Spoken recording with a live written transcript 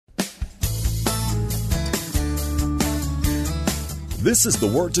This is the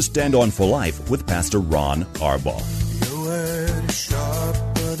Word to Stand On for Life with Pastor Ron Arbaugh. Your word is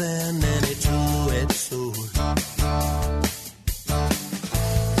sharper than any two-edged sword,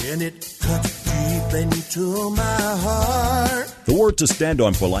 and it cuts deep into my heart. The Word to Stand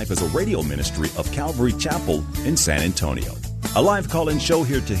On for Life is a radio ministry of Calvary Chapel in San Antonio. A live call-in show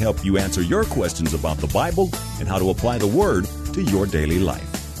here to help you answer your questions about the Bible and how to apply the Word to your daily life.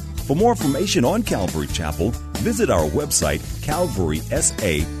 For more information on Calvary Chapel, visit our website,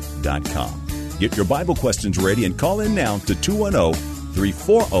 calvarysa.com. Get your Bible questions ready and call in now to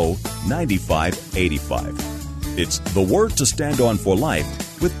 210-340-9585. It's The Word to Stand On for Life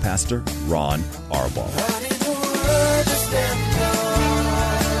with Pastor Ron Arbaugh.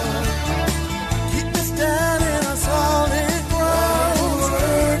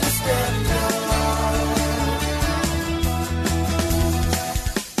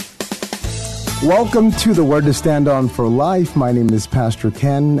 Welcome to the Word to Stand On for Life. My name is Pastor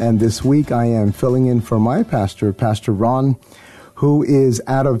Ken, and this week I am filling in for my pastor, Pastor Ron, who is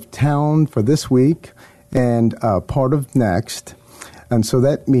out of town for this week and part of next. And so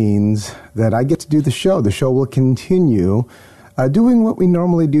that means that I get to do the show. The show will continue doing what we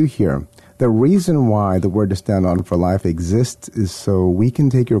normally do here. The reason why the Word to Stand On for Life exists is so we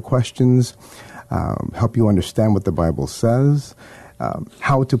can take your questions, help you understand what the Bible says,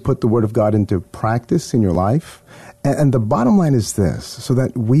 how to put the Word of God into practice in your life. And the bottom line is this, so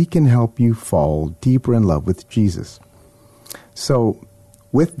that we can help you fall deeper in love with Jesus. So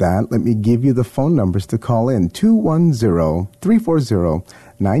with that, let me give you the phone numbers to call in.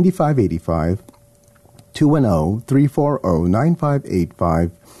 210-340-9585,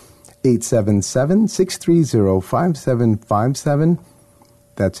 210-340-9585, 877-630-5757.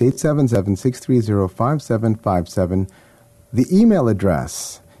 That's 877-630-5757. The email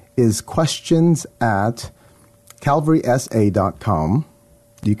address is questions@calvarysa.com.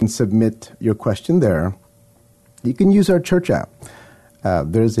 You can submit your question there. You can use our church app.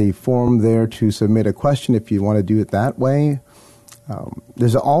 There's a form there to submit a question if you want to do it that way.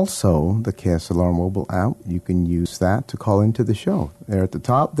 There's also the KSLR mobile app. You can use that to call into the show. There at the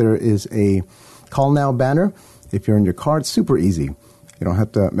top, there is a Call Now banner. If you're in your car, it's super easy. You don't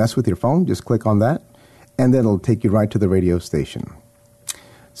have to mess with your phone. Just click on that, and then it'll take you right to the radio station.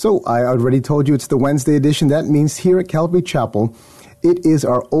 So I already told you it's the Wednesday edition. That means here at Calvary Chapel, it is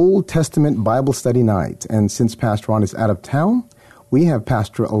our Old Testament Bible study night. And since Pastor Ron is out of town, we have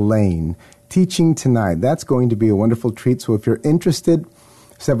Pastor Elaine teaching tonight. That's going to be a wonderful treat. So if you're interested,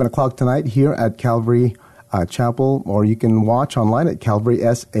 7 o'clock tonight here at Calvary Chapel, or you can watch online at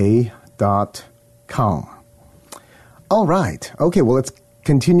calvarysa.com. All right. Okay, well, let's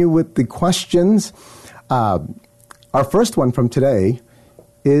continue with the questions. Our first one from today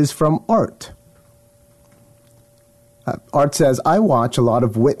is from Art. Art says, I watch a lot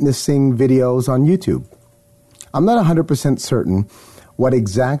of witnessing videos on YouTube. I'm not 100% certain what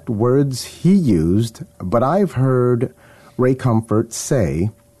exact words he used, but I've heard Ray Comfort say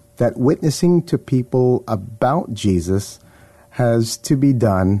that witnessing to people about Jesus has to be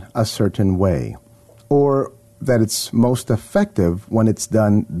done a certain way, or that it's most effective when it's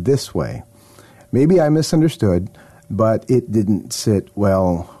done this way. Maybe I misunderstood, but it didn't sit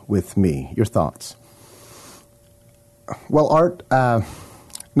well with me. Your thoughts? Well, Art,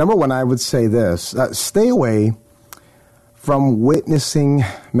 number one, I would say this. Stay away from witnessing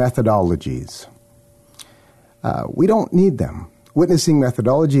methodologies. We don't need them. Witnessing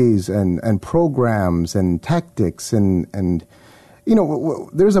methodologies and programs and tactics and you know,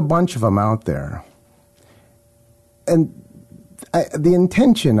 there's a bunch of them out there. And the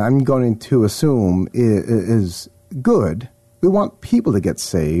intention, I'm going to assume, is good. We want people to get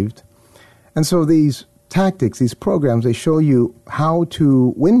saved. And so these tactics, these programs, they show you how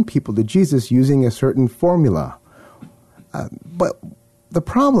to win people to Jesus using a certain formula. But the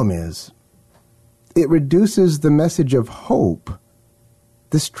problem is, it reduces the message of hope,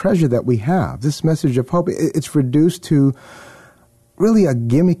 this treasure that we have, this message of hope. It's reduced to really a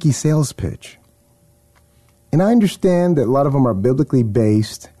gimmicky sales pitch. And I understand that a lot of them are biblically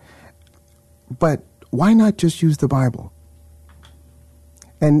based, but why not just use the Bible?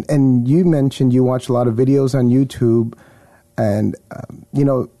 And you mentioned you watch a lot of videos on YouTube, and, you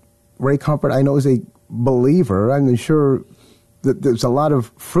know, Ray Comfort, I know, is a believer. I'm sure that there's a lot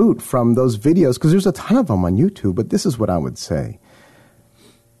of fruit from those videos, because there's a ton of them on YouTube, but this is what I would say.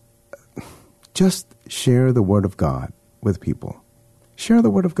 Just share the Word of God with people. Share the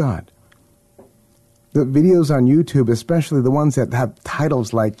Word of God. The videos on YouTube, especially the ones that have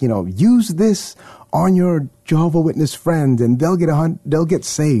titles like, you know, use this on your Jehovah's Witness friend and they'll get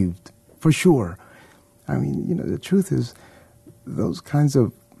saved for sure. I mean, you know, the truth is those kinds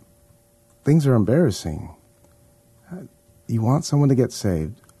of things are embarrassing. You want someone to get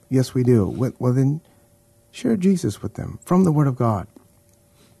saved? Yes, we do. Well, then share Jesus with them from the Word of God.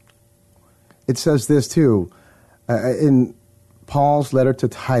 It says this, too, in Paul's letter to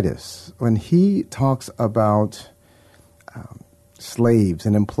Titus, when he talks about slaves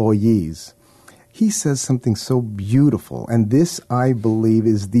and employees, he says something so beautiful, and this, I believe,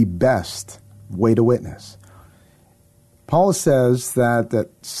 is the best way to witness. Paul says that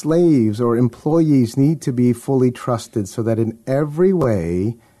slaves or employees need to be fully trusted so that in every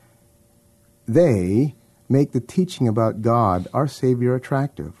way they make the teaching about God, our Savior,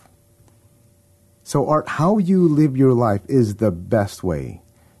 attractive. So, Art, how you live your life is the best way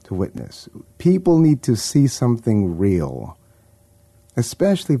to witness. People need to see something real,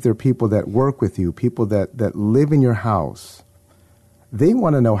 especially if they're people that work with you, people that live in your house. They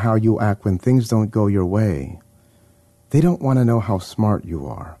want to know how you act when things don't go your way. They don't want to know how smart you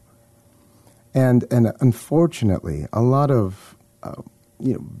are. And unfortunately, a lot of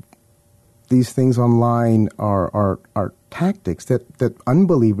these things online are tactics that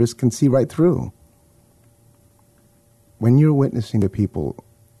unbelievers can see right through. When you're witnessing to people,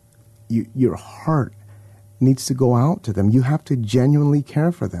 your heart needs to go out to them. You have to genuinely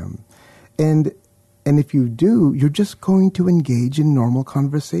care for them. And if you do, you're just going to engage in normal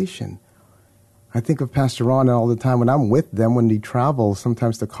conversation. I think of Pastor Ron all the time when I'm with them, when we travel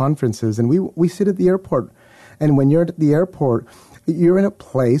sometimes to conferences, and we sit at the airport. And when you're at the airport, you're in a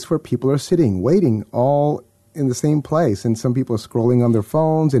place where people are sitting, waiting, all in the same place. And some people are scrolling on their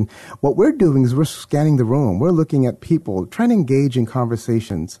phones. And what we're doing is we're scanning the room. We're looking at people, trying to engage in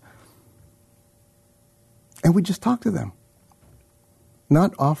conversations. And we just talk to them.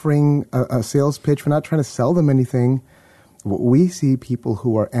 Not offering a sales pitch. We're not trying to sell them anything. We see people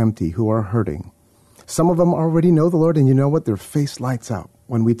who are empty, who are hurting. Some of them already know the Lord, and you know what? Their face lights up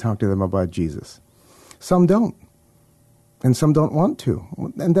when we talk to them about Jesus. Some don't. And some don't want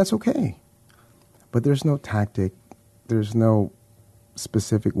to. And that's okay. But there's no tactic. There's no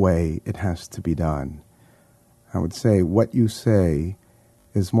specific way it has to be done. I would say what you say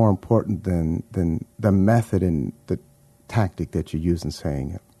is more important than the method and the tactic that you use in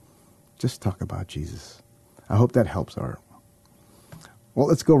saying it. Just talk about Jesus. I hope that helps, Art. Well,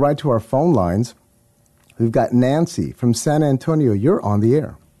 let's go right to our phone lines. We've got Nancy from San Antonio. You're on the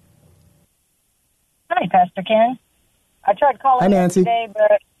air. Hi, Pastor Ken. I tried calling today,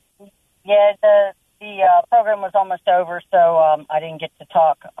 but the program was almost over, so I didn't get to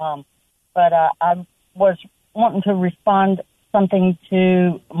talk. But I was wanting to respond something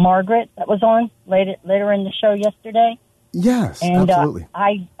to Margaret that was on later in the show yesterday. Yes, and, absolutely.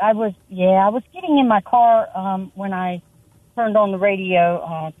 I was getting in my car when I turned on the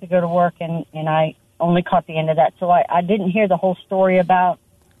radio to go to work, and I only caught the end of that, so I didn't hear the whole story about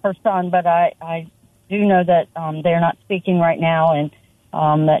her son, but I do know that they're not speaking right now, and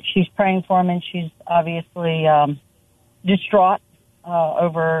that she's praying for him, and she's obviously distraught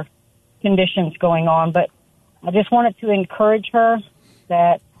over conditions going on. But I just wanted to encourage her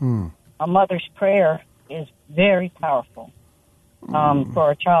that a mother's prayer is very powerful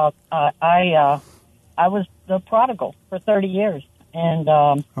for a child. I was the prodigal for 30 years, and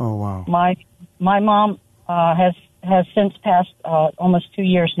oh wow, my mom has since passed almost 2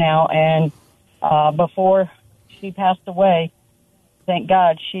 years now, and before she passed away, thank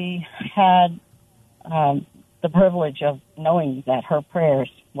God she had the privilege of knowing that her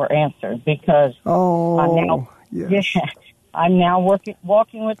prayers were answered, because I'm now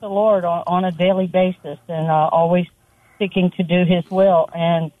walking with the Lord on a daily basis, and always seeking to do His will.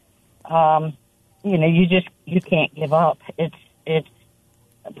 And you can't give up. It's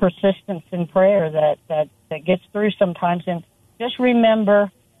persistence in prayer that gets through sometimes. And just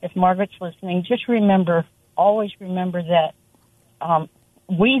remember, if Margaret's listening, always remember that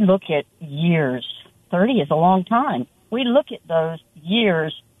we look at years. 30 is a long time. We look at those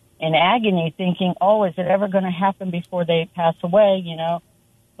years in agony, thinking, "Oh, is it ever going to happen before they pass away?"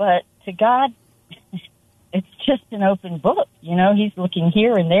 But to God, it's just an open book. He's looking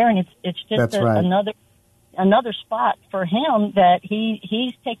here and there, and it's just another spot for Him that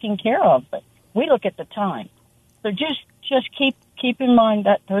He's taking care of. But we look at the time. So just keep in mind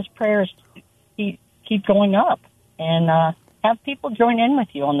that those prayers keep going up, and have people join in with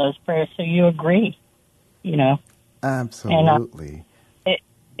you on those prayers so you agree. Absolutely. And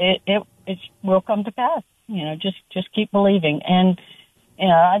it will come to pass. Just keep believing. And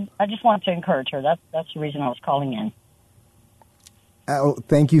I just want to encourage her. That's the reason I was calling in. Oh,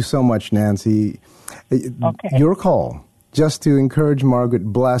 thank you so much, Nancy. Okay. Your call, just to encourage Margaret,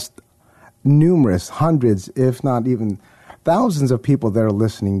 blessed numerous, hundreds, if not even thousands of people that are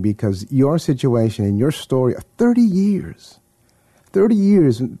listening, because your situation and your story of 30 years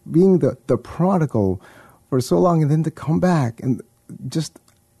being the prodigal for so long, and then to come back, and just,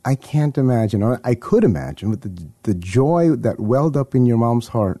 I can't imagine, or I could imagine with the joy that welled up in your mom's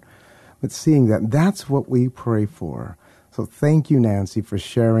heart, but seeing that's what we pray for. So thank you, Nancy, for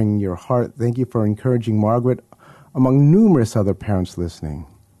sharing your heart. Thank you for encouraging Margaret, among numerous other parents listening.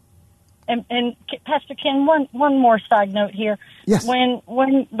 And Pastor Ken, one more side note here. Yes. When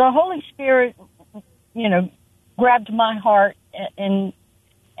the Holy Spirit, grabbed my heart and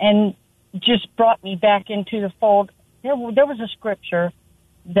just brought me back into the fold, there was a scripture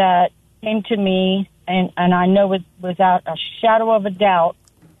that came to me, and I know without a shadow of a doubt,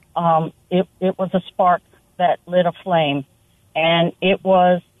 it was a spark that lit a flame. And it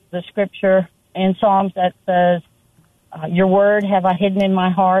was the scripture in Psalms that says, your word have I hidden in my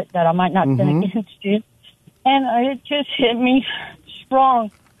heart that I might not sin against you. And it just hit me strong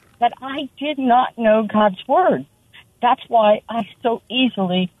that I did not know God's word. That's why I so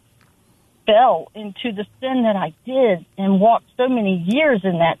easily fell into the sin that I did and walked so many years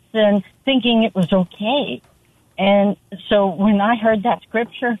in that sin thinking it was okay. And so when I heard that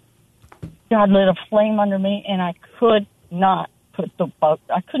scripture, God lit a flame under me, and I could not put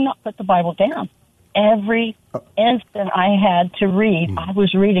the Bible down. Every instant I had to read, I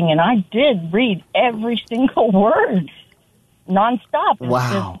was reading, and I did read every single word nonstop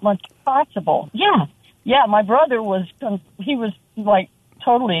as much as possible. Yeah. My brother he was like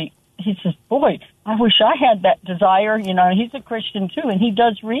totally. He says, "Boy, I wish I had that desire." He's a Christian too, and he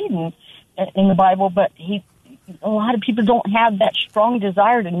does read in the Bible, but a lot of people don't have that strong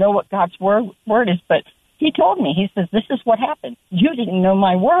desire to know what God's word is. But he told me, he says, "This is what happened. You didn't know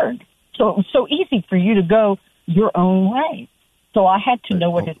my word. So it was so easy for you to go your own way." So I had to know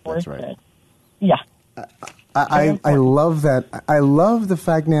what his word said. Yeah. I love that. I love the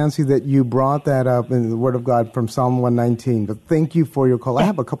fact, Nancy, that you brought that up in the Word of God from Psalm 119. But thank you for your call. I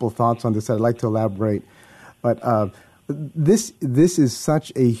have a couple of thoughts on this I'd like to elaborate. But this is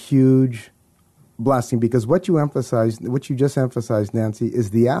such a huge blessing, because what you just emphasized, Nancy,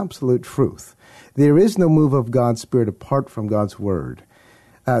 is the absolute truth. There is no move of God's Spirit apart from God's Word.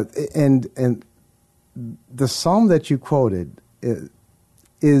 And the psalm that you quoted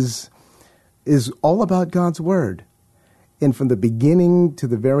is all about God's Word. And from the beginning to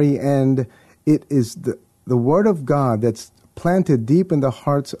the very end, it is the Word of God that's planted deep in the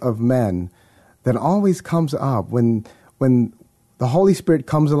hearts of men that always comes up when the Holy Spirit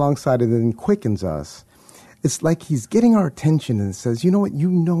comes alongside it and quickens us. It's like He's getting our attention and says, you know what, you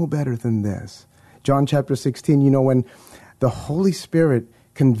know better than this. John chapter 16, when the Holy Spirit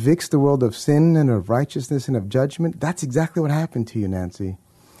convicts the world of sin and of righteousness and of judgment, that's exactly what happened to you, Nancy.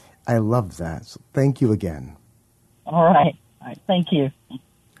 I love that. So thank you again. All right. Thank you.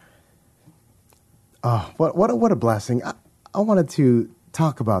 Oh, what a blessing. I wanted to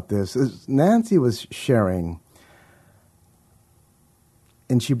talk about this. As Nancy was sharing,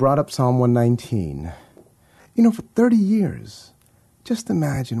 and she brought up Psalm 119. For 30 years, just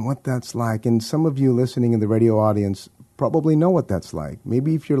imagine what that's like. And some of you listening in the radio audience probably know what that's like.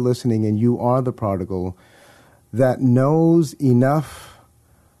 Maybe if you're listening and you are the prodigal that knows enough,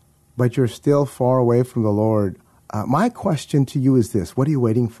 but you're still far away from the Lord. My question to you is this: what are you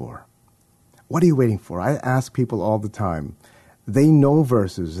waiting for? What are you waiting for? I ask people all the time. They know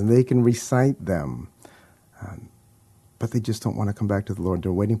verses and they can recite them, but they just don't want to come back to the Lord.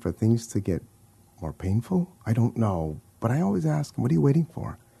 They're waiting for things to get more painful? I don't know. But I always ask them, what are you waiting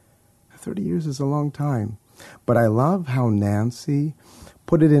for? 30 years is a long time. But I love how Nancy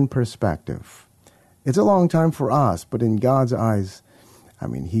put it in perspective. It's a long time for us, but in God's eyes,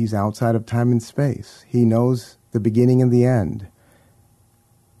 He's outside of time and space. He knows the beginning and the end.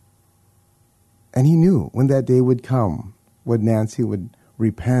 And He knew when that day would come, when Nancy would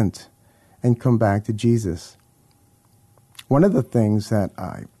repent and come back to Jesus. One of the things that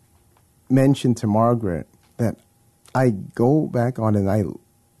I mentioned to Margaret that I go back on and I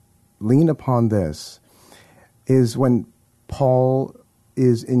lean upon this is when Paul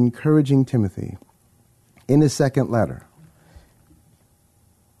is encouraging Timothy in his second letter.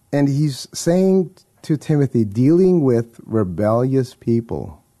 And he's saying to Timothy, dealing with rebellious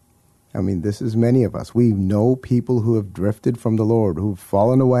people. This is many of us. We know people who have drifted from the Lord, who've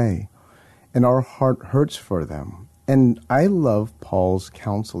fallen away, and our heart hurts for them. And I love Paul's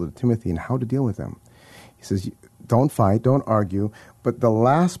counsel to Timothy and how to deal with them. He says, don't fight, don't argue. But the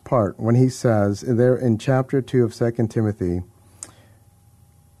last part, when he says, there in chapter 2 of 2 Timothy,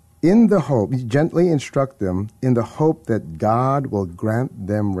 in the hope, gently instruct them, in the hope that God will grant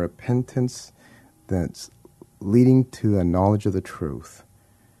them repentance that's leading to a knowledge of the truth,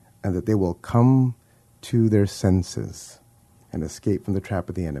 and that they will come to their senses and escape from the trap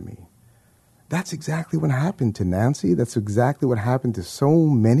of the enemy. That's exactly what happened to Nancy. That's exactly what happened to so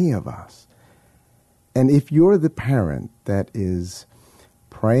many of us. And if you're the parent that is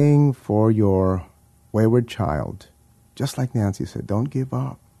praying for your wayward child, just like Nancy said, don't give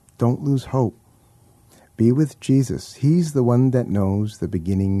up. Don't lose hope. Be with Jesus. He's the one that knows the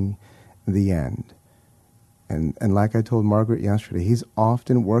beginning, the end. And like I told Margaret yesterday, he's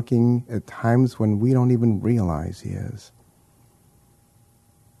often working at times when we don't even realize he is.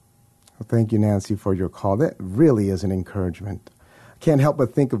 Well, thank you, Nancy, for your call. That really is an encouragement. I can't help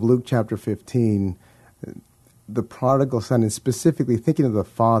but think of Luke chapter 15, the prodigal son, and specifically thinking of the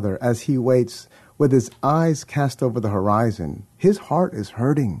father as he waits with his eyes cast over the horizon. His heart is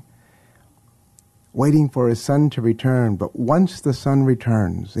hurting, waiting for his son to return. But once the son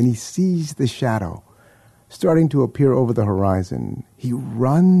returns and he sees the shadow starting to appear over the horizon, he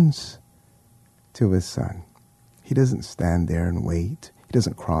runs to his son. He doesn't stand there and wait. He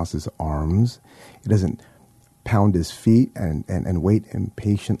doesn't cross his arms. He doesn't pound his feet and wait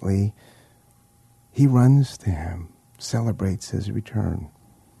impatiently. He runs to him, celebrates his return.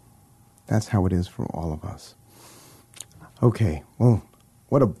 That's how it is for all of us. Okay, well,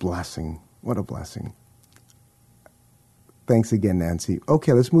 what a blessing. What a blessing. Thanks again, Nancy.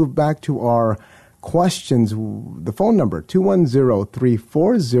 Okay, let's move back to our questions. The phone number,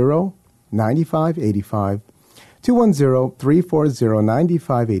 210-340-9585.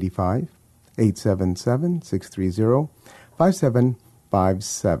 210-340-9585.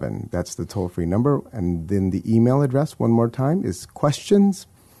 877-630-5757. That's the toll-free number. And then the email address, one more time, is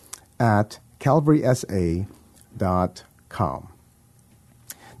questions@calvarysa.com.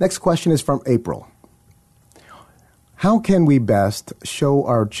 Next question is from April. How can we best show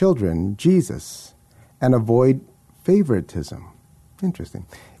our children Jesus and avoid favoritism? Interesting.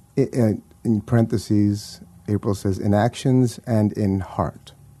 In parentheses, April says, in actions and in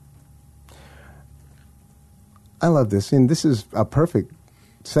heart. I love this, and this is a perfect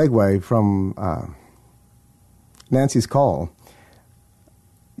segue from Nancy's call.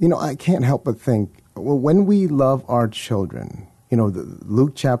 You know, I can't help but think, well, when we love our children, you know,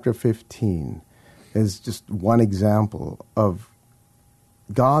 Luke chapter 15 is just one example of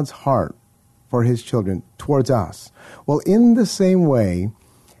God's heart for his children towards us. Well, in the same way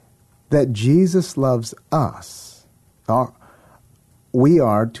that Jesus loves us, we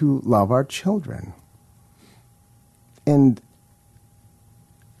are to love our children. And,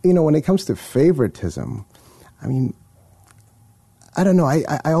 you know, when it comes to favoritism, I mean, I don't know.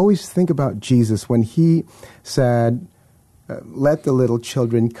 I always think about Jesus when he said, let the little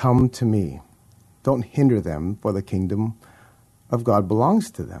children come to me. Don't hinder them, for the kingdom of God belongs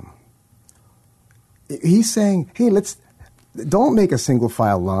to them. He's saying, hey, don't make a single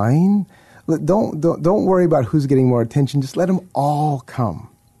file line. Don't worry about who's getting more attention. Just let them all come.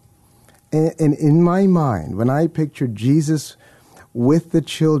 And in my mind, when I picture Jesus with the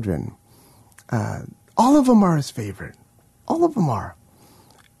children, all of them are his favorite. All of them are.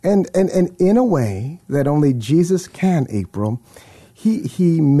 And in a way that only Jesus can, April,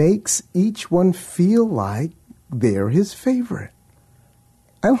 he makes each one feel like they're his favorite.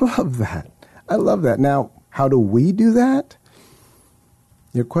 I love that. I love that. Now, how do we do that?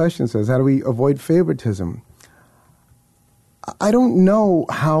 Your question says, how do we avoid favoritism? I don't know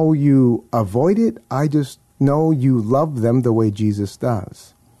how you avoid it. I just know you love them the way Jesus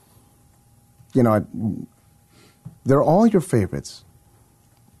does. You know, they're all your favorites.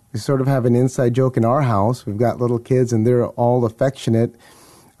 We sort of have an inside joke in our house. We've got little kids, and they're all affectionate.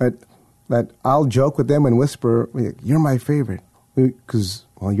 But I'll joke with them and whisper, you're my favorite. Because,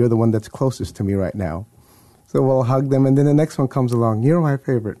 well, you're the one that's closest to me right now. So we'll hug them, and then the next one comes along, you're my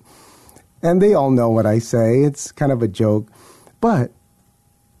favorite. And they all know what I say. It's kind of a joke. But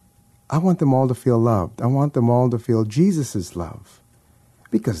I want them all to feel loved. I want them all to feel Jesus' love.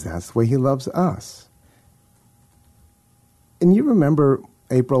 Because that's the way he loves us. And you remember,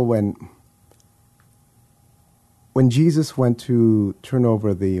 April, when Jesus went to turn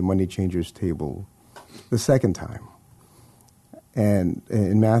over the money changer's table the second time, and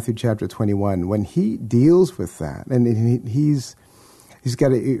in Matthew chapter 21, when he deals with that, and he's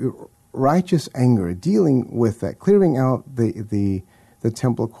got a righteous anger dealing with that, clearing out the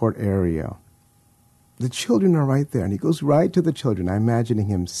temple court area, the children are right there, and he goes right to the children. I'm imagining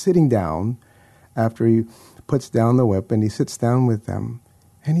him sitting down after he puts down the whip, and he sits down with them,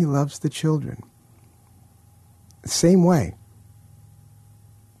 and he loves the children. Same way.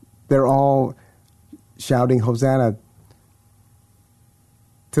 They're all shouting, Hosanna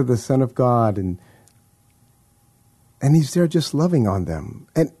to the Son of God, and And he's there just loving on them.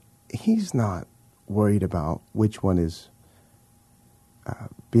 And he's not worried about which one is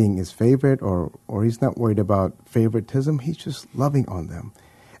being his favorite, or he's not worried about favoritism. He's just loving on them.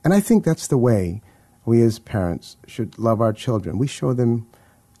 And I think that's the way we as parents should love our children. We show them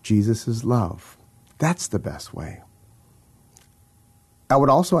Jesus' love. That's the best way. I would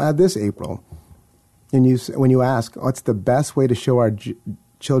also add this, April. And when you ask, what's the best way to show our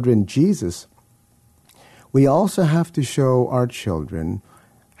children Jesus, we also have to show our children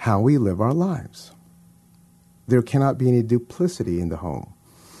how we live our lives. There cannot be any duplicity in the home.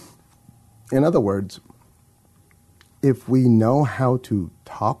 In other words, if we know how to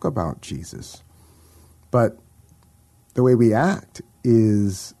talk about Jesus, but the way we act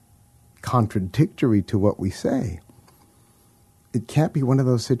is contradictory to what we say, it can't be one of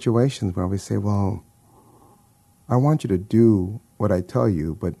those situations where we say, well, I want you to do what I tell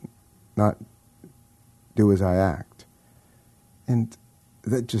you, but not do as I act. And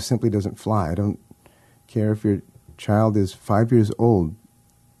that just simply doesn't fly. I don't care if your child is 5 years old.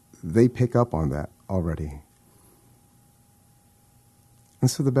 They pick up on that already. And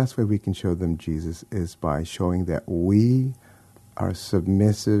so the best way we can show them Jesus is by showing that we are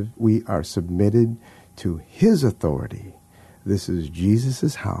submissive, we are submitted to his authority. This is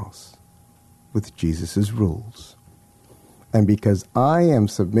Jesus' house with Jesus' rules. And because I am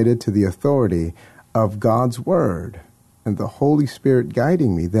submitted to the authority of God's word and the Holy Spirit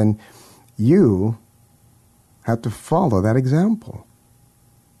guiding me, then you have to follow that example.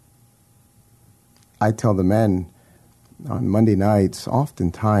 I tell the men on Monday nights,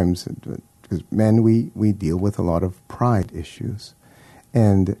 oftentimes, because men, we deal with a lot of pride issues.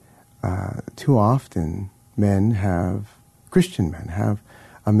 And too often, Christian men have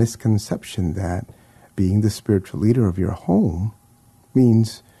a misconception that being the spiritual leader of your home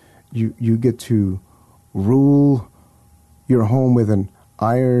means you get to rule your home with an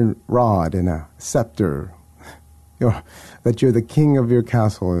iron rod and a scepter. That you're the king of your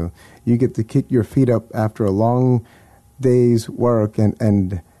castle. You get to kick your feet up after a long day's work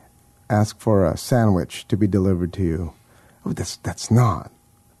and ask for a sandwich to be delivered to you. Oh, that's not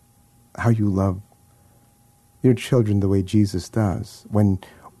how you love your children the way Jesus does. When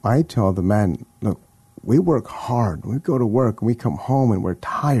I tell the men, look, we work hard. We go to work and we come home and we're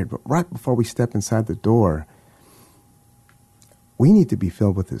tired. But right before we step inside the door, we need to be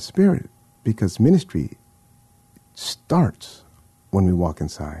filled with His Spirit, because ministry starts when we walk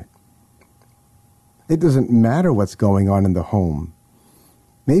inside. It doesn't matter what's going on in the home.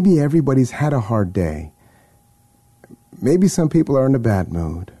 Maybe everybody's had a hard day. Maybe some people are in a bad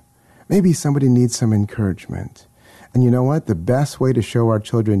mood. Maybe somebody needs some encouragement. And you know what? The best way to show our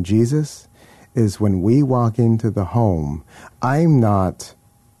children Jesus is when we walk into the home. I'm not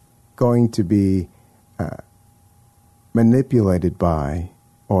going to be manipulated by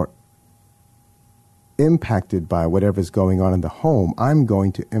or impacted by whatever's going on in the home. I'm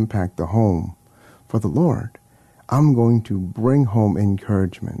going to impact the home for the Lord. I'm going to bring home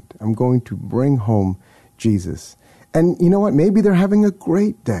encouragement. I'm going to bring home Jesus. And you know what? Maybe they're having a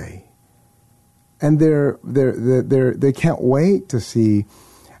great day, and they can't wait to see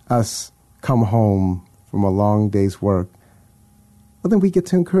us come home from a long day's work. Well, then we get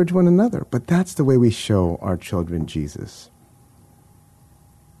to encourage one another. But that's the way we show our children Jesus.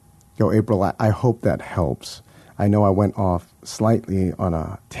 April, I hope that helps. I know I went off slightly on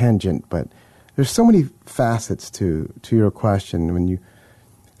a tangent, but there's so many facets to your question. When you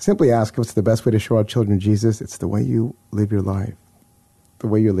simply ask what's the best way to show our children Jesus, it's the way you live your life. The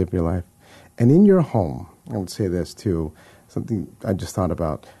way you live your life. And in your home, I would say this too, something I just thought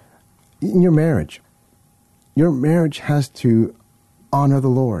about. In your marriage has to honor the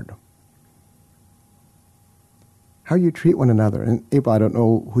Lord. How you treat one another. And April, I don't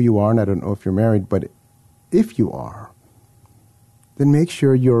know who you are, and I don't know if you're married, but if you are, then make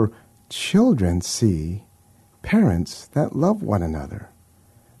sure your children see parents that love one another,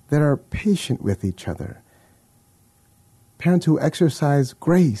 that are patient with each other, parents who exercise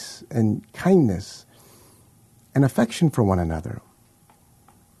grace and kindness and affection for one another.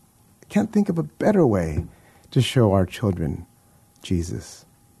 I can't think of a better way to show our children Jesus.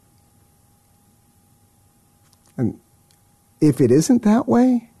 And if it isn't that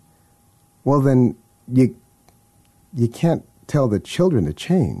way, well then you can't tell the children to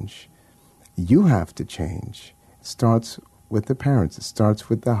change. You have to change. It starts with the parents. It starts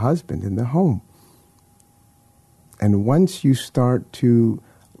with the husband in the home. And once you start to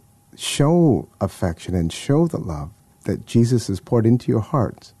show affection and show the love that Jesus has poured into your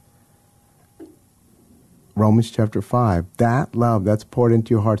hearts, Romans chapter 5, that love that's poured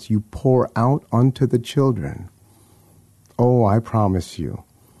into your hearts, you pour out onto the children. oh, I promise you,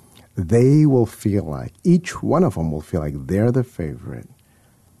 they will feel like, each one of them will feel like they're the favorite.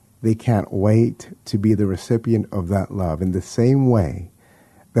 They can't wait to be the recipient of that love in the same way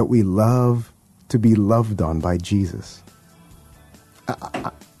that we love to be loved on by Jesus.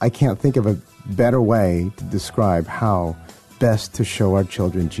 I can't think of a better way to describe how best to show our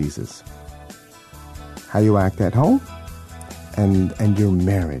children Jesus. How you act at home and your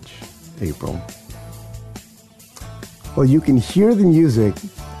marriage, April. Well, you can hear the music.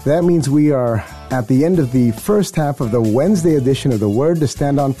 That means we are at the end of the first half of the Wednesday edition of The Word to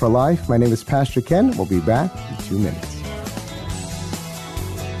Stand On for Life. My name is Pastor Ken. We'll be back in 2 minutes.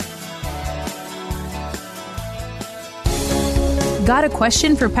 Got a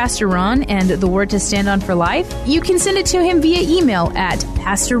question for Pastor Ron and The Word to Stand On for Life? You can send it to him via email at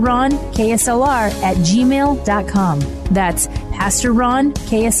pastorronksLR@gmail.com. That's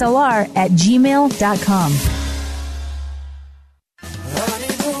pastorronksLR@gmail.com.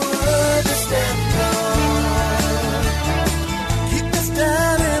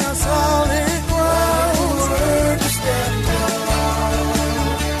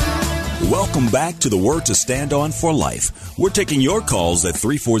 Welcome back to The Word to Stand On for Life. We're taking your calls at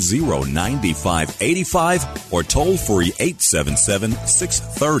 340-9585 or toll-free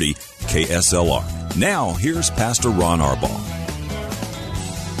 877-630-KSLR. Now, here's Pastor Ron Arbaugh.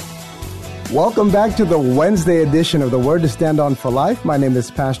 Welcome back to the Wednesday edition of The Word to Stand On for Life. My name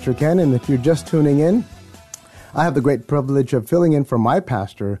is Pastor Ken, and if you're just tuning in, I have the great privilege of filling in for my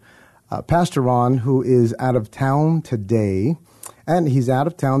pastor, Pastor Ron, who is out of town today, and he's out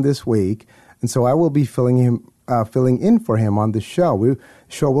of town this week. And so I will be filling in for him on the show. The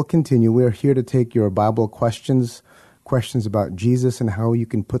show will continue. We're here to take your Bible questions about Jesus and how you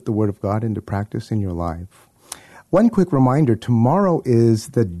can put the Word of God into practice in your life. One quick reminder, tomorrow is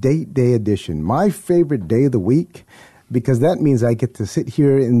the Date Day edition, my favorite day of the week, because that means I get to sit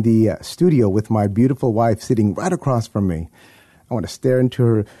here in the studio with my beautiful wife sitting right across from me. I want to stare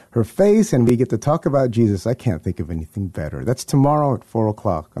into her face, and we get to talk about Jesus. I can't think of anything better. That's tomorrow at 4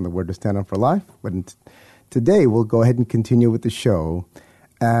 o'clock on The Word to Stand On for Life. But today, we'll go ahead and continue with the show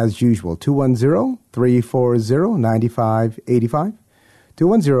as usual. 210-340-9585.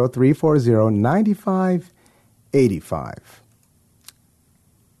 210-340-9585.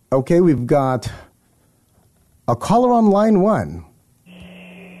 Okay, we've got a caller on line 1.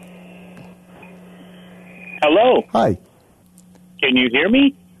 Hello. Hi. Can you hear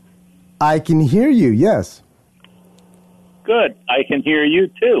me? I can hear you, yes. Good. I can hear you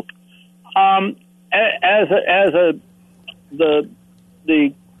too.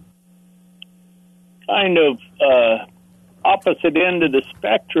 The kind of opposite end of the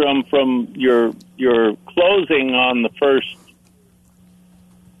spectrum from your closing on the first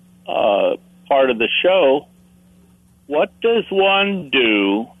part of the show, what does one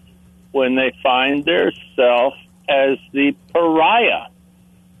do when they find their self as the pariah?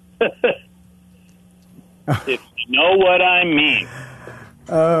 If you know what I mean.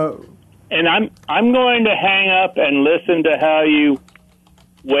 And I'm going to hang up and listen to how you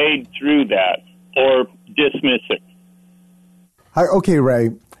wade through that or dismiss it. Okay,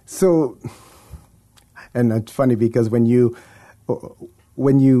 Ray. So, and it's funny because when you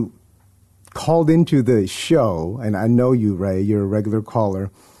called into the show, and I know you, Ray, you're a regular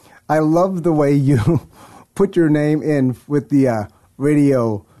caller, I love the way you put your name in with the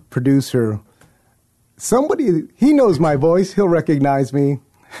radio producer. Somebody, he knows my voice. He'll recognize me.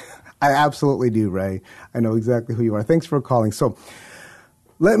 I absolutely do, Ray. I know exactly who you are. Thanks for calling. So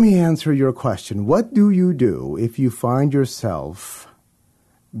let me answer your question. What do you do if you find yourself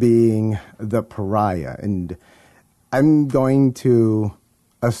being the pariah? And I'm going to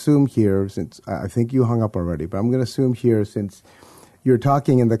assume here, since I think you hung up already, but I'm going to assume here, since you're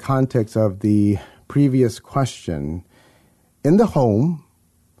talking in the context of the previous question, in the home,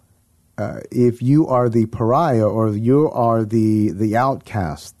 if you are the pariah or you are the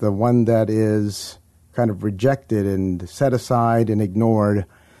outcast, the one that is kind of rejected and set aside and ignored,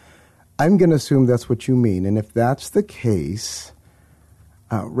 I'm going to assume that's what you mean. And if that's the case,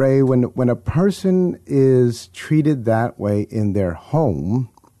 Ray, when a person is treated that way in their home,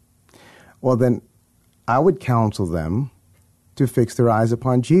 well, then I would counsel them to fix their eyes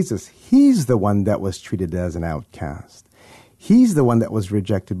upon Jesus. He's the one that was treated as an outcast. He's the one that was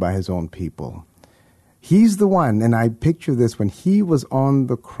rejected by his own people. He's the one, and I picture this when he was on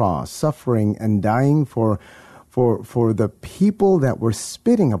the cross, suffering and dying for the people that were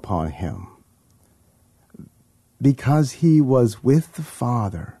spitting upon him. Because he was with the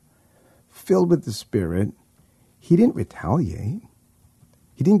Father, filled with the Spirit, he didn't retaliate.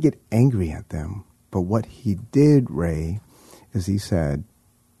 He didn't get angry at them. But what he did, Ray, is he said,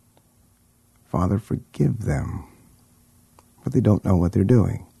 Father, forgive them, for they don't know what they're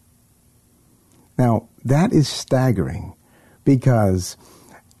doing. Now, that is staggering, because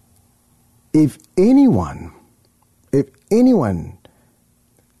if anyone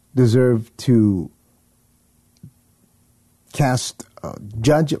deserved to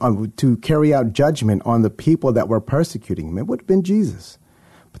to carry out judgment on the people that were persecuting him, it would have been Jesus.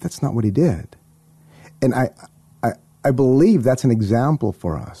 But that's not what he did. And I believe that's an example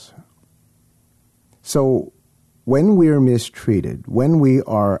for us. So when we are mistreated, when we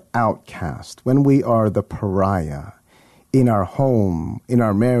are outcast, when we are the pariah in our home, in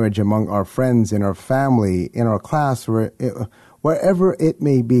our marriage, among our friends, in our family, in our class, wherever it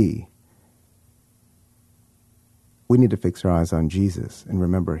may be, we need to fix our eyes on Jesus and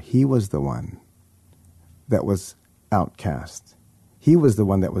remember he was the one that was outcast. He was the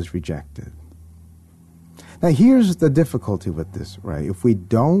one that was rejected. Now here's the difficulty with this, right? If we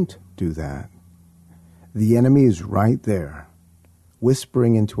don't do that, the enemy is right there,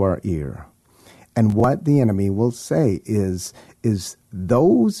 whispering into our ear. And what the enemy will say is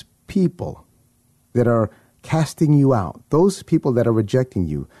those people that are casting you out, those people that are rejecting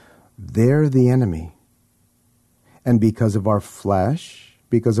you, they're the enemy. And because of our flesh,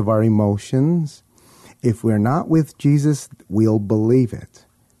 because of our emotions, if we're not with Jesus, we'll believe it.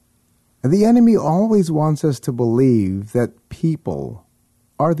 And the enemy always wants us to believe that people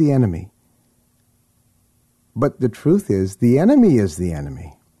are the enemy. But the truth is, the enemy is the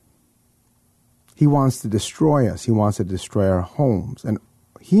enemy. He wants to destroy us. He wants to destroy our homes. And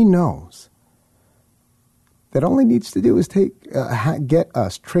he knows that all he needs to do is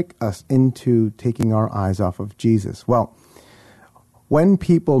trick us into taking our eyes off of Jesus. Well, when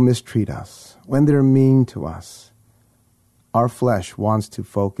people mistreat us, when they're mean to us, our flesh wants to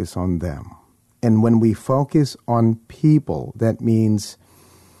focus on them. And when we focus on people, that means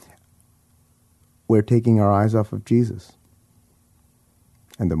we're taking our eyes off of Jesus.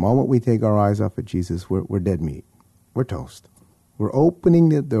 And the moment we take our eyes off of Jesus, we're dead meat. We're toast. We're opening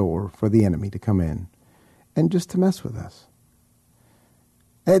the door for the enemy to come in and just to mess with us.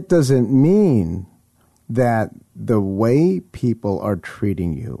 It doesn't mean that the way people are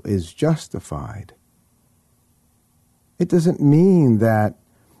treating you is justified. It doesn't mean that,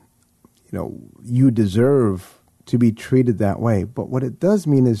 you deserve to be treated that way. But what it does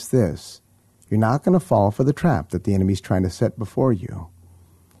mean is this: you're not going to fall for the trap that the enemy's trying to set before you.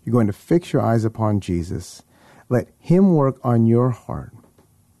 You're going to fix your eyes upon Jesus. Let him work on your heart.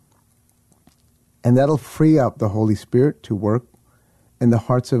 And that'll free up the Holy Spirit to work in the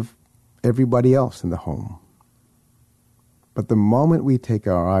hearts of everybody else in the home. But the moment we take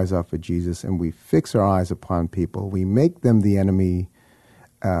our eyes off of Jesus and we fix our eyes upon people, we make them the enemy,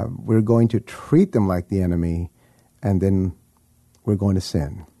 we're going to treat them like the enemy, and then we're going to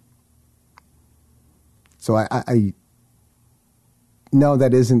sin. So I know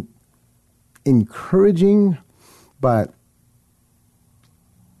that isn't encouraging, but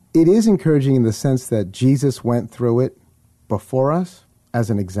it is encouraging in the sense that Jesus went through it before us as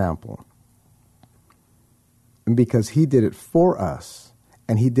an example. And because he did it for us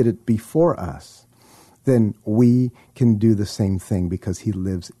and he did it before us, then we can do the same thing because he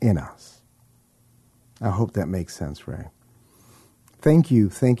lives in us. I hope that makes sense, Ray. Thank you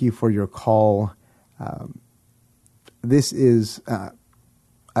for your call. This is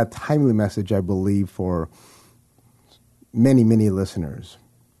a timely message, I believe, for many, many listeners.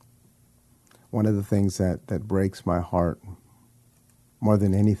 One of the things that breaks my heart more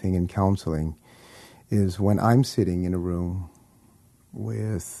than anything in counseling is when I'm sitting in a room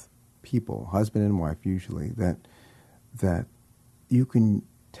with people, husband and wife usually, that you can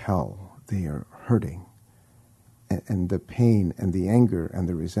tell they are hurting. And the pain and the anger and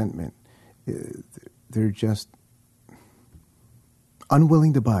the resentment, they're just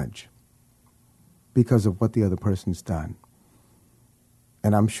unwilling to budge because of what the other person's done.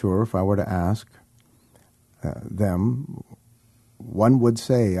 And I'm sure if I were to ask them, one would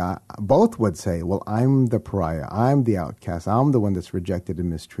say, both would say, well, I'm the pariah, I'm the outcast, I'm the one that's rejected and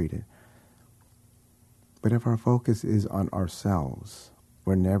mistreated. But if our focus is on ourselves,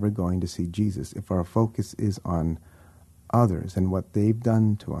 we're never going to see Jesus. If our focus is on others and what they've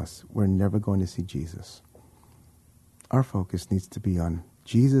done to us, we're never going to see Jesus. Our focus needs to be on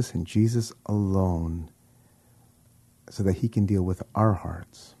Jesus and Jesus alone so that he can deal with our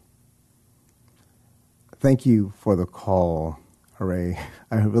hearts. Thank you for the call, Ray.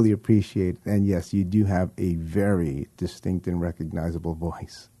 I really appreciate it. And yes, you do have a very distinct and recognizable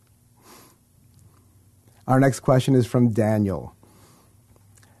voice. Our next question is from Daniel.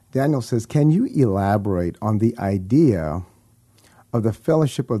 Daniel says, can you elaborate on the idea of the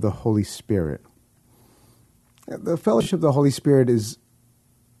fellowship of the Holy Spirit. The fellowship of the Holy Spirit is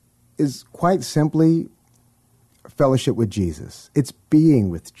quite simply fellowship with Jesus. It's being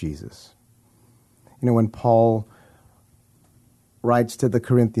with Jesus. You know, when Paul writes to the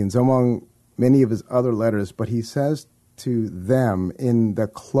Corinthians, among many of his other letters, but he says to them in the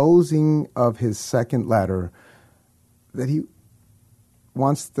closing of his second letter that he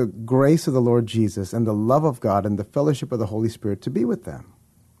wants the grace of the Lord Jesus and the love of God and the fellowship of the Holy Spirit to be with them.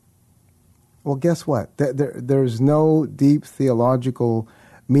 Well, guess what? There's no deep theological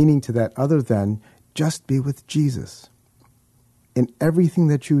meaning to that other than just be with Jesus in everything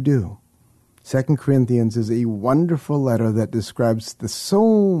that you do. 2 Corinthians is a wonderful letter that describes the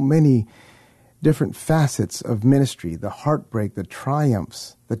so many different facets of ministry, the heartbreak, the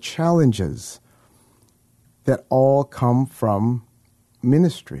triumphs, the challenges that all come from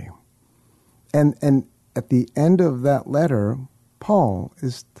ministry. And at the end of that letter, Paul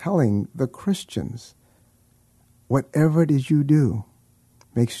is telling the Christians, whatever it is you do,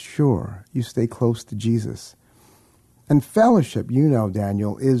 make sure you stay close to Jesus. And fellowship, you know,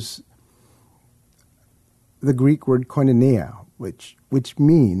 Daniel, is the Greek word koinonia, which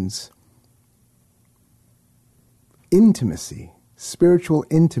means intimacy, spiritual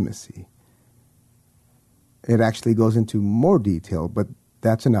intimacy. It actually goes into more detail, but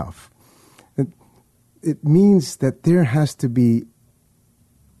that's enough. It means that there has to be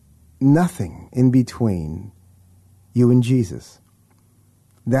nothing in between you and Jesus.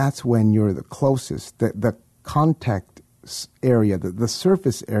 That's when you're the closest, the contact area, the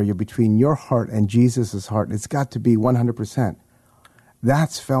surface area between your heart and Jesus' heart. It's got to be 100%.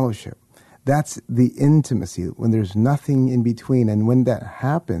 That's fellowship. That's the intimacy, when there's nothing in between. And when that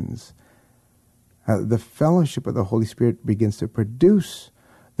happens, the fellowship of the Holy Spirit begins to produce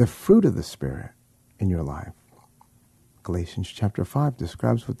the fruit of the Spirit in your life. Galatians chapter 5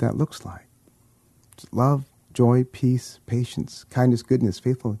 describes what that looks like. It's love, joy, peace, patience, kindness, goodness,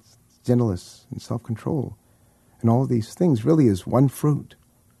 faithfulness, gentleness, and self-control. And all of these things really is one fruit.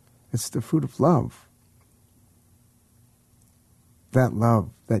 It's the fruit of love. That love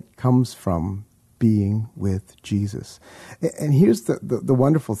that comes from being with Jesus. And here's the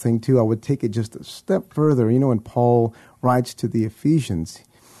wonderful thing, too. I would take it just a step further. You know, when Paul writes to the Ephesians,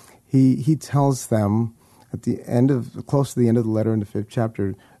 he tells them at the end of, close to the end of the letter in the 5th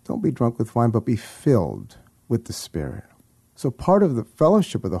chapter, don't be drunk with wine, but be filled with the Spirit. So part of the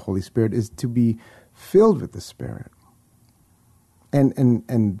fellowship of the Holy Spirit is to be filled with the Spirit. And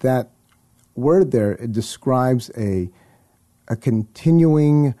that word there, it describes a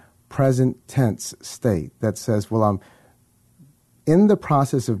continuing present tense state that says, well, I'm in the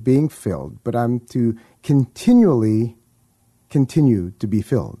process of being filled, but I'm to continually continue to be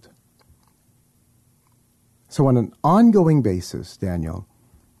filled. So on an ongoing basis, Daniel,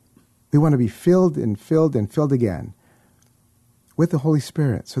 we want to be filled and filled and filled again with the Holy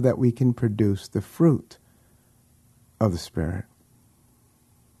Spirit so that we can produce the fruit of the Spirit.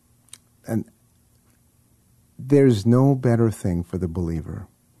 And there's no better thing for the believer.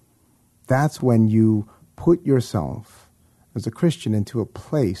 That's when you put yourself as a Christian into a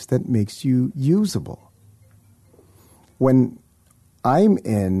place that makes you usable. When I'm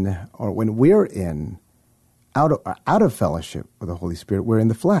in, or when we're in, out of fellowship with the Holy Spirit, we're in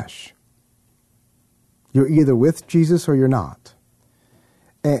the flesh. You're either with Jesus or you're not.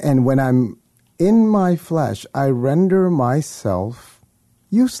 And when I'm in my flesh, I render myself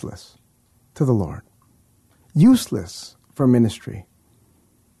useless to the Lord. Useless for ministry.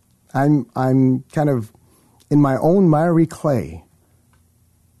 I'm kind of in my own miry clay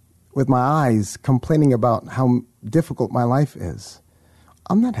with my eyes complaining about how difficult my life is.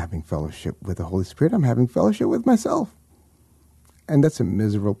 I'm not having fellowship with the Holy Spirit. I'm having fellowship with myself. And that's a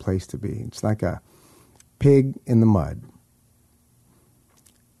miserable place to be. It's like a pig in the mud.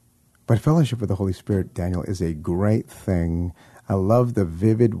 But fellowship with the Holy Spirit, Daniel, is a great thing. I love the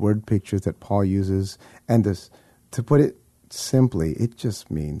vivid word pictures that Paul uses. And to put it simply, it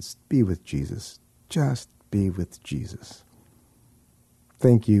just means be with Jesus. Just be with Jesus.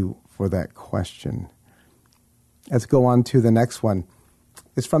 Thank you for that question. Let's go on to the next one.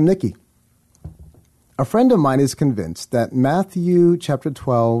 It's from Nikki. A friend of mine is convinced that Matthew chapter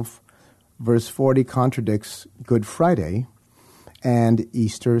 12, verse 40 contradicts Good Friday and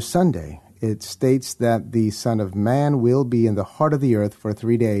Easter Sunday. It states that the Son of Man will be in the heart of the earth for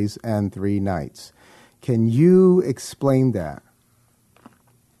 3 days and 3 nights. Can you explain that?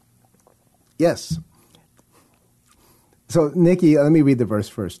 Yes. So, Nikki, let me read the verse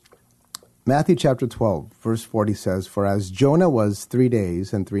first. Matthew chapter 12, verse 40 says, "For as Jonah was 3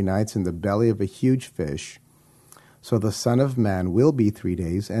 days and 3 nights in the belly of a huge fish, so the Son of Man will be 3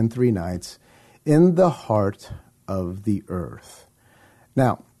 days and 3 nights in the heart of the earth.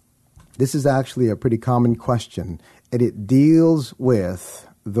 Now, this is actually a pretty common question, and it deals with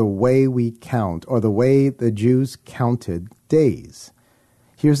the way we count, or the way the Jews counted days.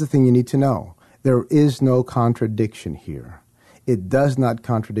 Here's the thing you need to know. There is no contradiction here. It does not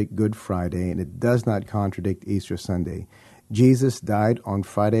contradict Good Friday, and it does not contradict Easter Sunday. Jesus died on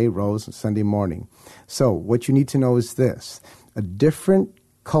Friday, rose on Sunday morning. So what you need to know is this. A different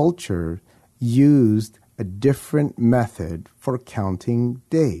culture used a different method for counting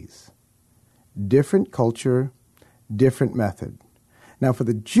days. Different culture, different method. Now, for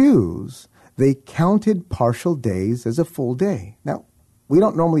the Jews, they counted partial days as a full day. Now, we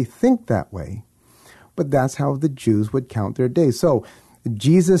don't normally think that way, but that's how the Jews would count their days. So,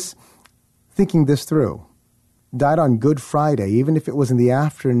 Jesus, thinking this through, died on Good Friday, even if it was in the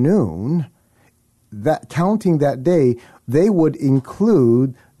afternoon, that counting that day, they would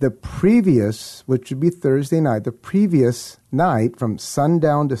include the previous, which would be Thursday night, the previous night from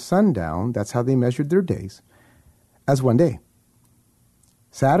sundown to sundown, that's how they measured their days, as one day.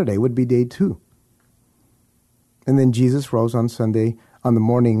 Saturday would be day 2. And then Jesus rose on Sunday, on the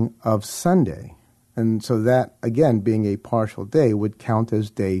morning of Sunday. And so that, again, being a partial day, would count as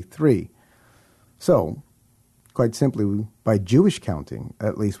day 3. So, quite simply, by Jewish counting,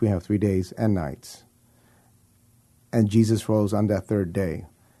 at least we have 3 days and nights. And Jesus rose on that 3rd day.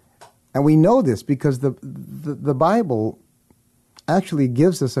 And we know this because the Bible actually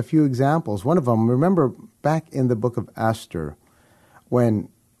gives us a few examples. One of them, remember back in the book of Esther, when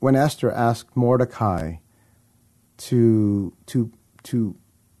Esther asked Mordecai to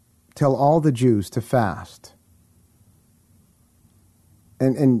tell all the Jews to fast.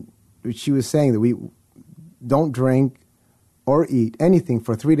 And she was saying that we don't drink or eat anything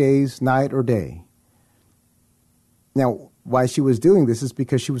for 3 days, night or day. Now, why she was doing this is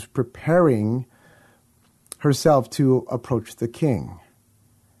because she was preparing herself to approach the king.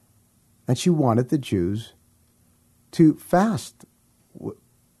 And she wanted the Jews to fast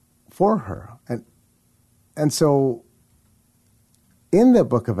for her. And so in the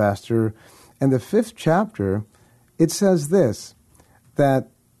book of Esther, in the 5th chapter, it says this, that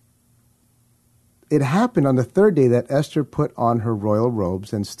it happened on the 3rd day that Esther put on her royal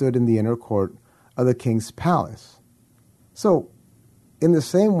robes and stood in the inner court of the king's palace. So, in the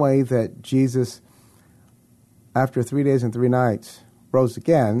same way that Jesus, after 3 days and 3 nights, rose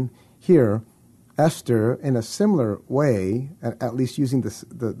again, here, Esther, in a similar way, at least using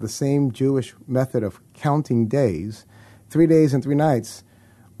the same Jewish method of counting days, 3 days and 3 nights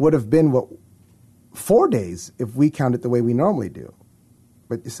would have been 4 days if we count it the way we normally do.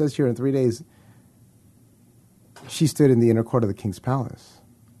 But it says here in 3 days, she stood in the inner court of the king's palace.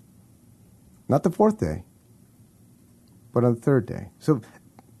 Not the 4th day, but on the 3rd day. So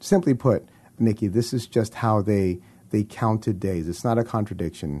simply put, Nikki, this is just how they counted days. It's not a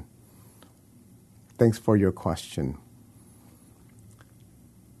contradiction. Thanks for your question.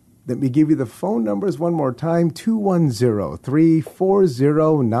 Let me give you the phone numbers one more time,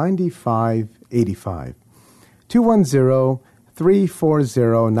 210-340-9585.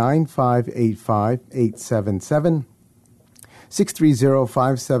 210-340-9585,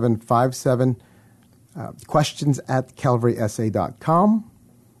 877-630-5757. Questions at calvarysa.com.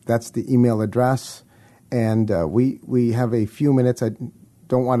 That's the email address. And we have a few minutes. I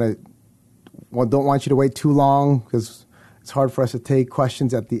don't want you to wait too long because it's hard for us to take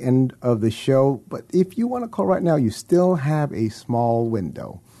questions at the end of the show. But if you want to call right now, you still have a small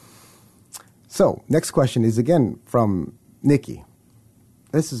window. So, next question is again from Nikki.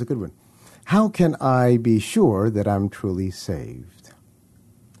 This is a good one. How can I be sure that I'm truly saved?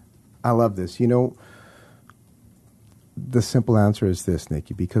 I love this. You know, the simple answer is this,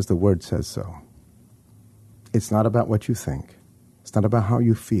 Nikki, because the Word says so. It's not about what you think. It's not about how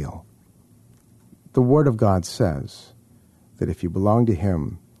you feel. The Word of God says that if you belong to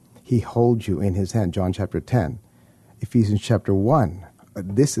Him, He holds you in His hand. John chapter 10. Ephesians chapter 1.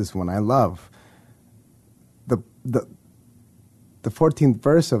 This is one I love. The 14th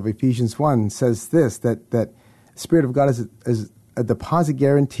verse of Ephesians 1 says this, that Spirit of God is a deposit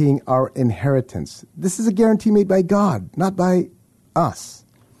guaranteeing our inheritance. This is a guarantee made by God, not by us.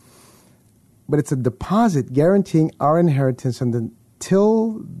 But it's a deposit guaranteeing our inheritance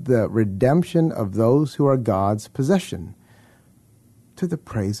until the redemption of those who are God's possession, to the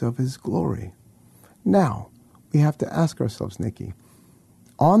praise of His glory. Now, we have to ask ourselves, Nikki,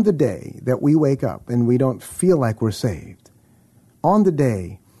 on the day that we wake up and we don't feel like we're saved, on the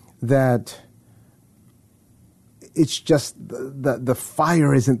day that it's just the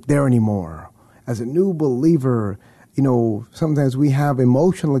fire isn't there anymore, as a new believer, sometimes we have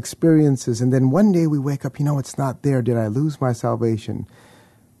emotional experiences, and then one day we wake up, it's not there. Did I lose my salvation?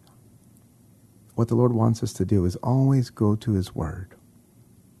 What the Lord wants us to do is always go to His Word,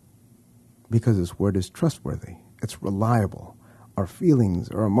 because His Word is trustworthy. It's reliable. Our feelings,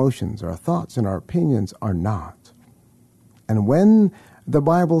 our emotions, our thoughts, and our opinions are not. And when the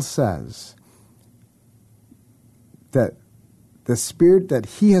Bible says that the Spirit that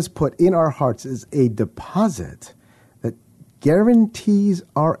He has put in our hearts is a deposit that guarantees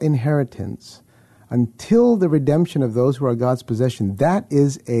our inheritance until the redemption of those who are God's possession, that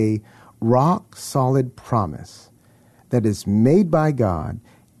is a rock-solid promise that is made by God,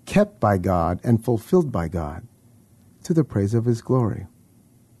 kept by God, and fulfilled by God to the praise of His glory.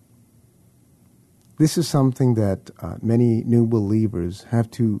 This is something that many new believers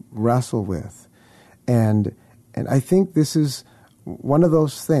have to wrestle with. And I think this is one of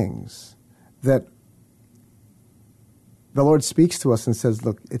those things that the Lord speaks to us and says,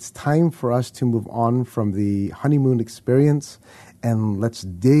 look, it's time for us to move on from the honeymoon experience, and let's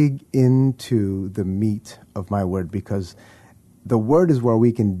dig into the meat of my word, because the word is where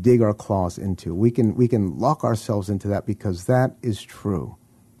we can dig our claws into. We can lock ourselves into that, because that is true.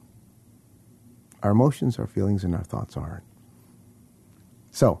 Our emotions, our feelings, and our thoughts aren't.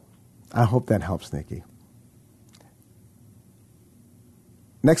 So, I hope that helps, Nikki.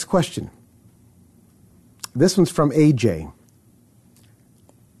 Next question. This one's from AJ.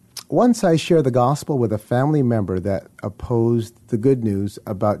 Once I shared the gospel with a family member that opposed the good news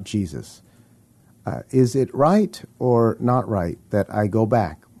about Jesus. Is it right or not right that I go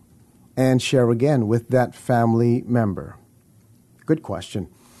back and share again with that family member? Good question.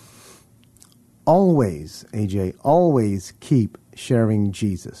 Always, AJ, always keep sharing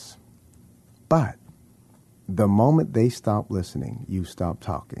Jesus. But the moment they stop listening, you stop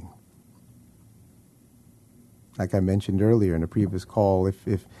talking. Like I mentioned earlier in a previous call,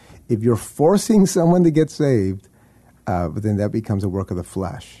 if you're forcing someone to get saved, then that becomes a work of the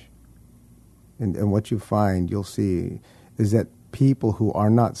flesh. And what you find, you'll see, is that people who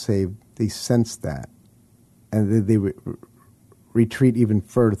are not saved, they sense that, and they retreat even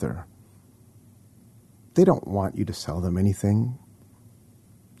further. They don't want you to sell them anything.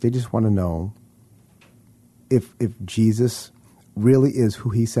 They just want to know if Jesus really is who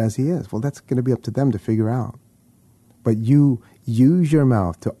He says He is. Well, that's going to be up to them to figure out. But you use your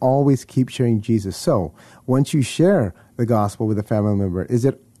mouth to always keep sharing Jesus. So once you share the gospel with a family member, is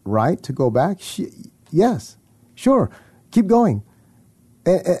it right to go back? Yes, sure. Keep going.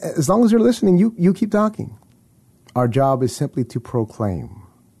 As long as they're listening, you keep talking. Our job is simply to proclaim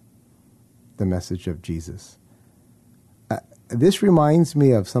the message of Jesus. This reminds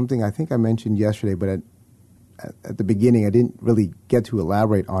me of something I think I mentioned yesterday, but at the beginning I didn't really get to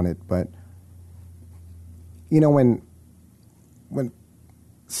elaborate on it. But, when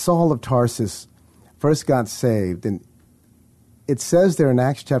Saul of Tarsus first got saved, and it says there in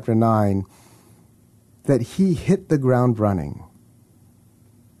Acts chapter 9 that he hit the ground running.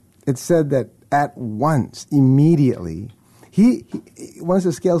 It said that at once, immediately, he once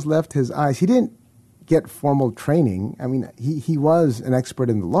the scales left his eyes, he didn't get formal training. I mean, he was an expert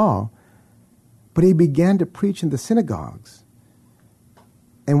in the law, but he began to preach in the synagogues.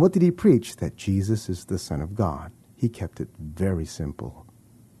 And what did he preach? That Jesus is the Son of God. He kept it very simple.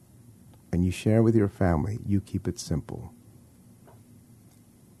 And you share with your family, you keep it simple.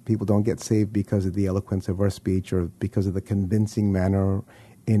 People don't get saved because of the eloquence of our speech or because of the convincing manner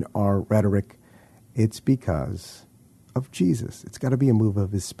in our rhetoric. It's because of Jesus. It's got to be a move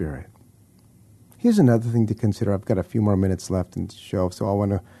of His Spirit. Here's another thing to consider. I've got a few more minutes left in the show, so I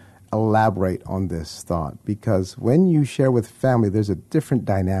want to elaborate on this thought. Because when you share with family, there's a different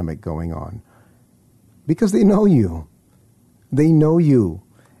dynamic going on. Because they know you. They know you.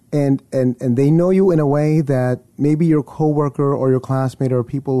 And they know you in a way that maybe your coworker or your classmate or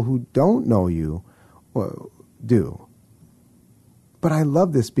people who don't know you do. But I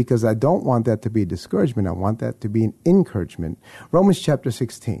love this because I don't want that to be a discouragement. I want that to be an encouragement. Romans chapter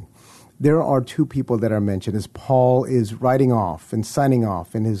 16. There are two people that are mentioned as Paul is writing off and signing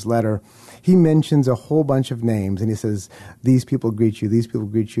off in his letter. He mentions a whole bunch of names and he says, these people greet you, these people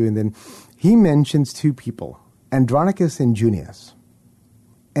greet you. And then he mentions two people, Andronicus and Junius.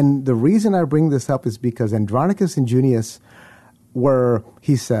 And the reason I bring this up is because Andronicus and Junius were,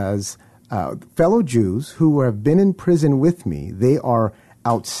 he says, fellow Jews who have been in prison with me. They are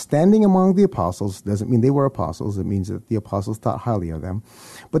outstanding among the apostles. Doesn't mean they were apostles. It means that the apostles thought highly of them.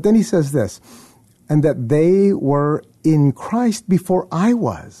 But then he says this, and that they were in Christ before I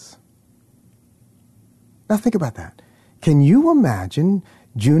was. Now think about that. Can you imagine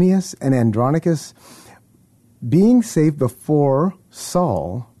Junius and Andronicus being saved before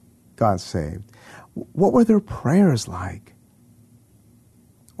Saul got saved. What were their prayers like?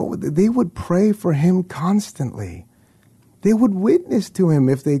 They would pray for him constantly. They would witness to him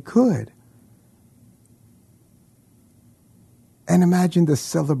if they could. And imagine the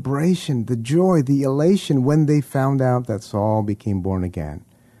celebration, the joy, the elation when they found out that Saul became born again.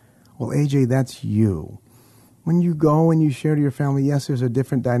 Well, AJ, that's you. When you go and you share to your family, yes, there's a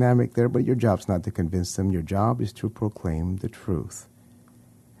different dynamic there, but your job's not to convince them. Your job is to proclaim the truth.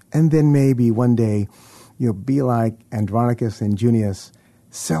 And then maybe one day you'll be like Andronicus and Junius,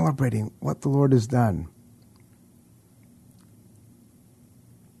 celebrating what the Lord has done.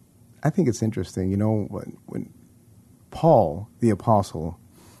 I think it's interesting, when Paul, the apostle,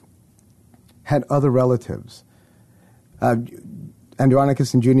 had other relatives.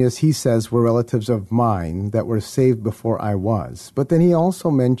 Andronicus and Junius, he says, were relatives of mine that were saved before I was. But then he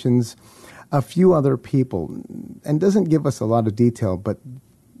also mentions a few other people and doesn't give us a lot of detail, but,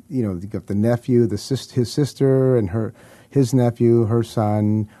 you got the nephew, his sister and his nephew, her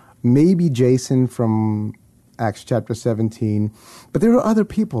son, maybe Jason from Acts chapter 17. But there were other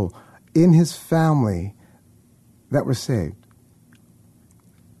people in his family that were saved.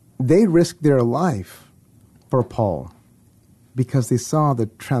 They risked their life for Paul because they saw the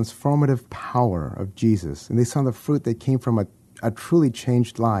transformative power of Jesus, and they saw the fruit that came from a truly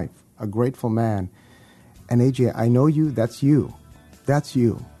changed life, a grateful man. And AJ, I know you, that's you. That's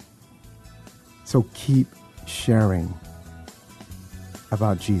you. So keep sharing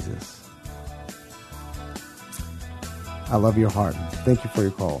about Jesus. I love your heart. Thank you for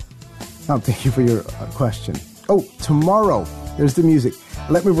your call. Thank you for your question. Oh, tomorrow, there's the music.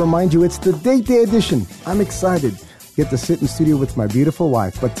 Let me remind you, it's the Date Day edition. I'm excited. Get to sit in studio with my beautiful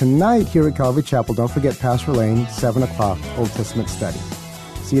wife. But tonight here at Calvary Chapel, don't forget Pastor Lane, 7 o'clock, Old Testament study.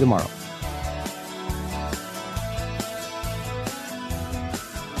 See you tomorrow.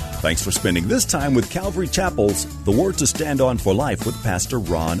 Thanks for spending this time with Calvary Chapel's The Word to Stand On for Life with Pastor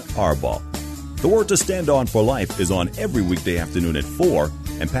Ron Arbaugh. The Word to Stand On for Life is on every weekday afternoon at 4,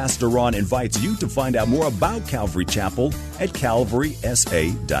 and Pastor Ron invites you to find out more about Calvary Chapel at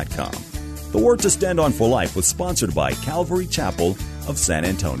calvarysa.com. The Word to Stand On for Life was sponsored by Calvary Chapel of San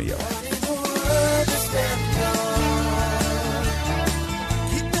Antonio.